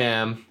is who I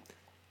am.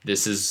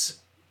 This is,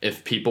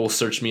 if people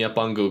search me up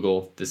on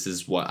Google, this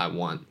is what I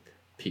want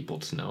people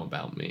to know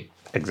about me.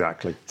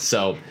 Exactly.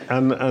 So,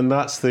 and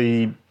that's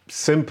the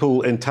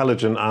simple,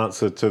 intelligent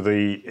answer to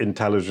the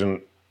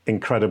intelligent,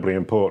 incredibly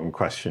important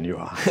question you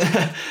asked.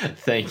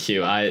 Thank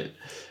you.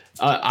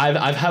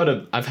 I've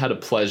had a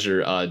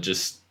pleasure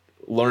just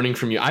learning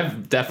from you.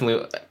 I've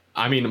definitely,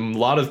 I mean, a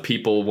lot of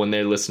people, when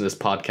they listen to this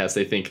podcast,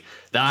 they think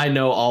that I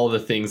know all the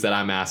things that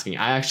I'm asking.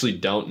 I actually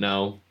don't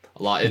know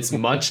a lot. It's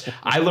much,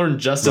 I learned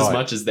just as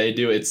much as they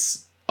do.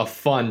 It's a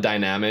fun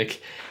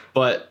dynamic,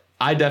 but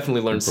I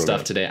definitely learned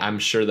stuff today. I'm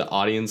sure the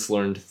audience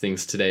learned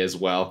things today as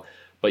well.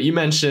 But you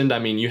mentioned, I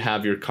mean, you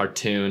have your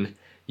cartoon,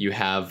 you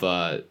have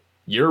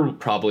your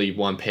probably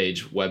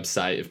one-page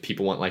website if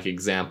people want like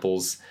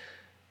examples,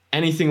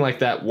 anything like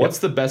that. What's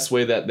the best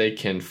way that they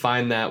can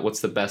find that? What's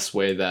the best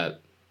way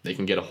that they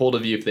can get a hold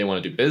of you if they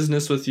want to do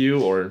business with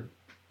you? Or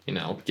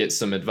get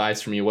some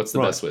advice from you, what's the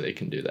best way they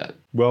can do that?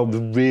 Well, the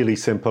really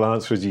simple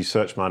answer is you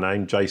search my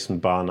name, Jason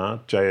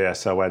Barnard,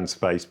 Jason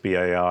space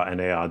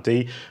Barnard.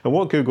 And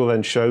what Google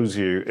then shows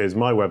you is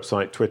my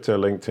website, Twitter,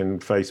 LinkedIn,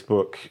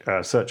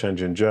 Facebook, search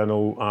engine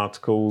journal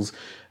articles,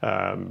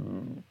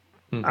 and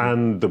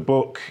the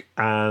book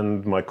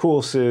and my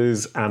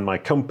courses and my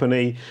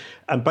company.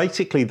 And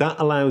basically that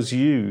allows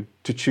you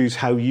to choose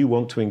how you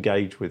want to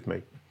engage with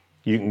me.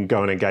 You can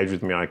go and engage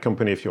with me, my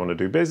company, if you want to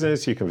do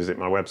business. You can visit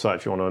my website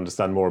if you want to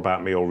understand more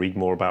about me or read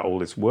more about all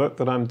this work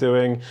that I'm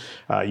doing.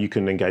 You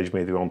can engage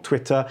with me on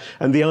Twitter.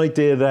 And the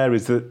idea there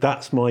is that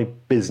that's my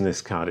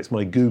business card. It's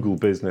my Google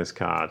business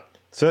card.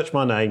 Search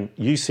my name,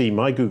 you see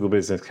my Google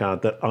business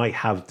card that I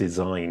have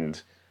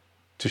designed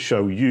to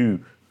show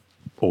you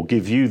or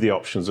give you the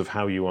options of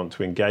how you want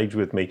to engage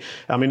with me.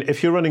 I mean,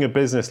 if you're running a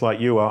business like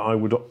you are, I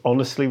would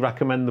honestly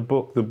recommend the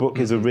book. The book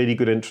is a really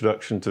good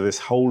introduction to this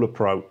whole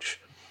approach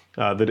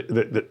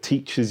that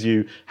teaches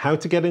you how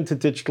to get into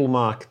digital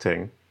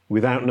marketing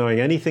without knowing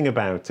anything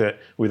about it,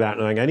 without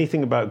knowing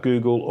anything about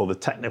Google or the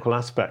technical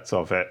aspects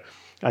of it,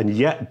 and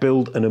yet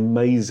build an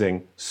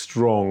amazing,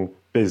 strong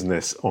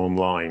business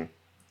online.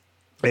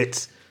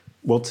 It's,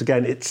 once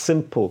again, it's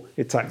simple,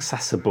 it's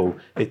accessible,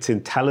 it's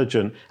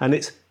intelligent, and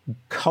it's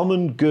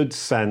common good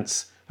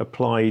sense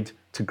applied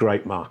to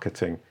great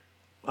marketing.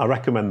 I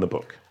recommend the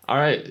book. All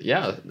right,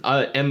 yeah.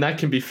 And that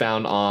can be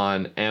found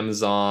on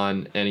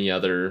Amazon, any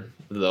other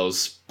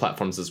those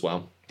platforms as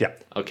well. Yeah.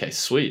 Okay,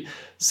 sweet.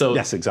 So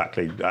yes,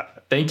 exactly.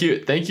 Thank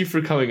you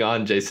for coming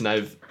on, Jason.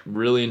 I've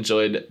really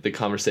enjoyed the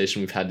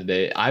conversation we've had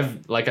today.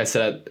 Like I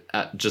said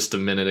at just a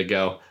minute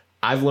ago,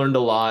 I've learned a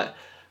lot.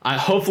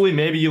 Hopefully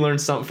maybe you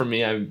learned something from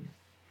me.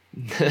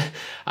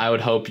 I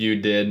would hope you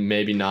did,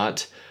 maybe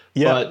not.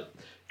 Yeah. But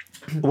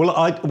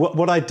well,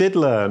 what I did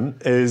learn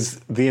is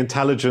the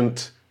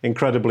intelligent,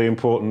 incredibly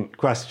important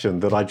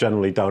question that I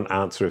generally don't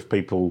answer if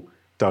people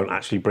don't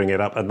actually bring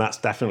it up. And that's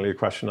definitely a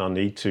question I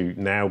need to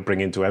now bring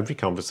into every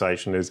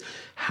conversation is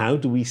how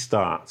do we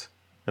start?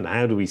 And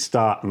how do we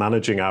start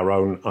managing our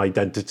own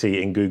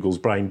identity in Google's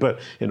brain?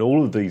 But in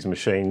all of these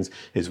machines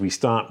is we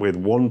start with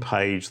one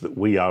page that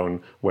we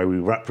own where we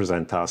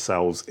represent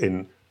ourselves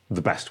in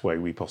the best way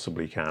we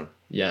possibly can.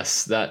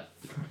 Yes, that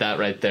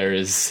right there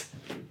is...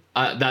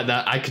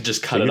 that I could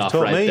just cut it off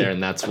right there,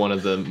 and that's one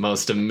of the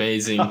most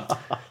amazing.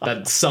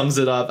 That sums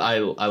it up. I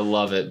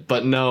love it.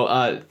 But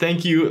no,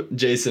 thank you,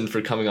 Jason,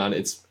 for coming on.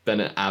 It's been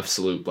an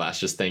absolute blast.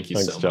 Just thank you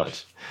so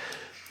much.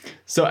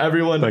 So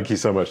everyone, thank you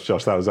so much,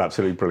 Josh. That was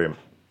absolutely brilliant.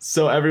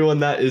 So everyone,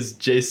 that is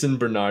Jason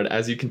Barnard.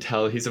 As you can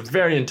tell, he's a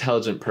very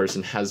intelligent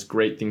person. Has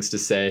great things to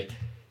say.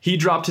 He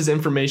dropped his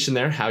information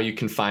there, how you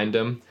can find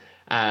him.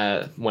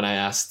 When I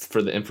asked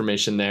for the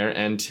information there,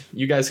 and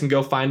you guys can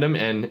go find him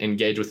and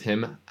engage with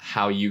him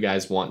how you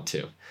guys want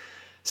to.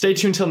 Stay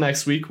tuned till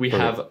next week. We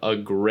have a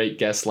great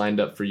guest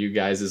lined up for you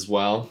guys as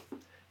well.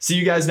 See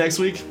you guys next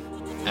week,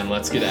 and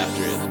let's get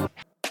after it.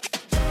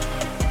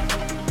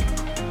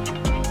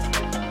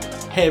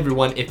 Hey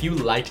everyone, if you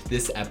liked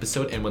this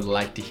episode and would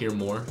like to hear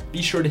more,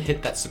 be sure to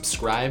hit that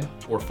subscribe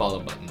or follow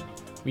button.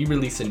 We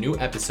release a new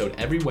episode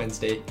every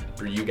Wednesday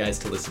for you guys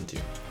to listen to.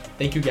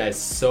 Thank you guys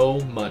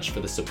so much for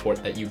the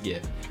support that you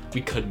give.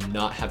 We could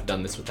not have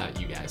done this without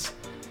you guys.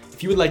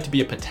 If you would like to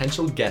be a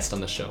potential guest on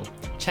the show,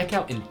 check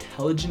out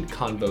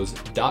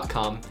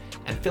intelligentconvos.com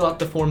and fill out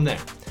the form there.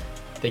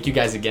 Thank you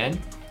guys again,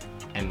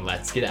 and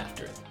let's get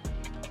after it.